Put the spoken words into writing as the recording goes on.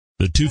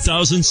The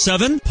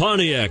 2007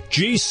 Pontiac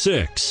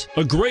G6,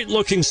 a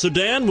great-looking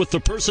sedan with the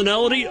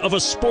personality of a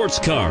sports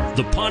car.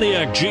 The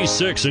Pontiac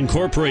G6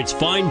 incorporates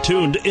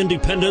fine-tuned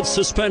independent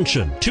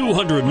suspension,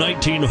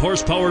 219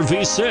 horsepower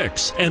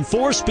V6, and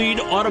 4-speed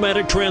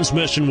automatic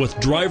transmission with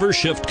driver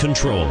shift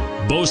control.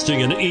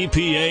 Boasting an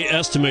EPA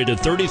estimated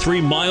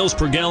 33 miles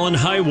per gallon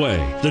highway,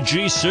 the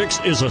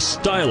G6 is a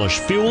stylish,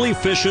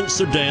 fuel-efficient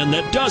sedan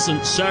that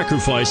doesn't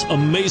sacrifice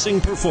amazing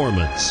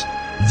performance.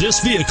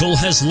 This vehicle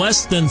has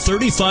less than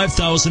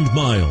 35,000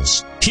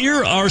 miles.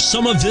 Here are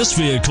some of this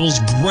vehicle's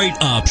great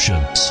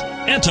options: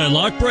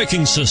 anti-lock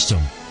braking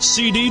system,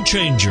 CD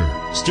changer,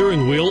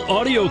 steering wheel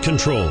audio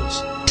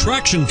controls,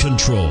 traction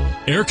control,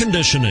 air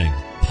conditioning,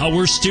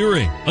 power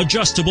steering,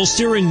 adjustable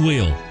steering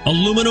wheel,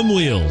 aluminum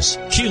wheels,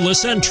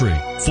 keyless entry,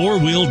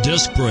 4-wheel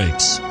disc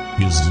brakes.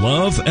 Is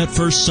love at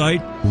first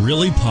sight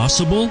really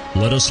possible?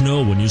 Let us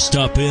know when you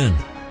stop in.